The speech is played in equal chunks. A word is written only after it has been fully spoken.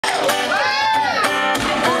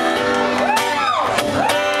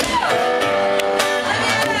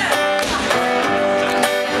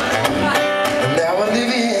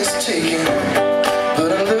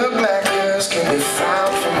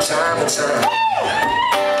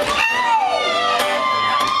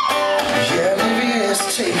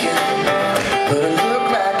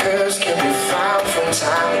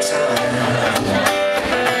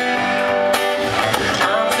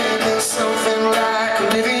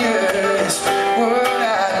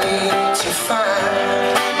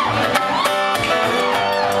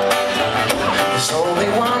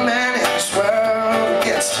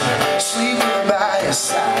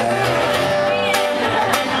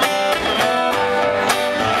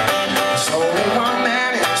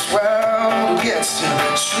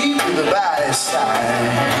by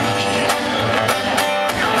side.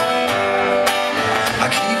 I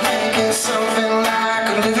keep thinking something like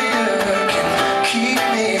Olivia can keep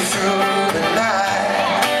me through the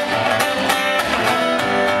night.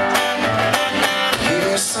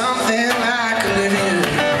 Yeah, something like Olivia,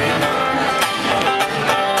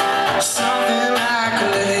 something like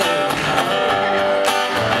Olivia,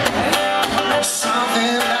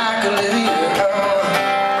 something like Olivia,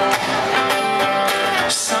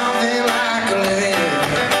 something like Olivia.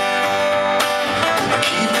 I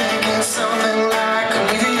keep thinking something like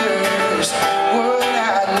Olivia is what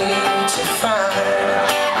I need to find.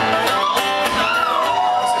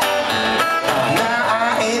 Now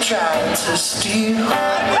I ain't trying to steal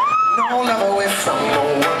no love away from no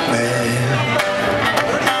one man.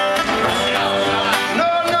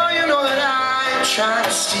 No, you know that I ain't trying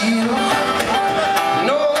to steal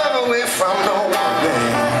no love away from no one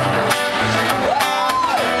man.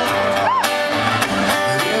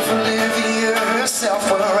 But if Olivia herself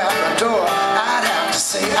were at my door, I'd have to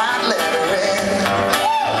say I'd let her in.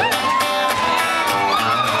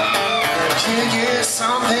 Yeah,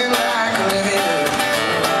 something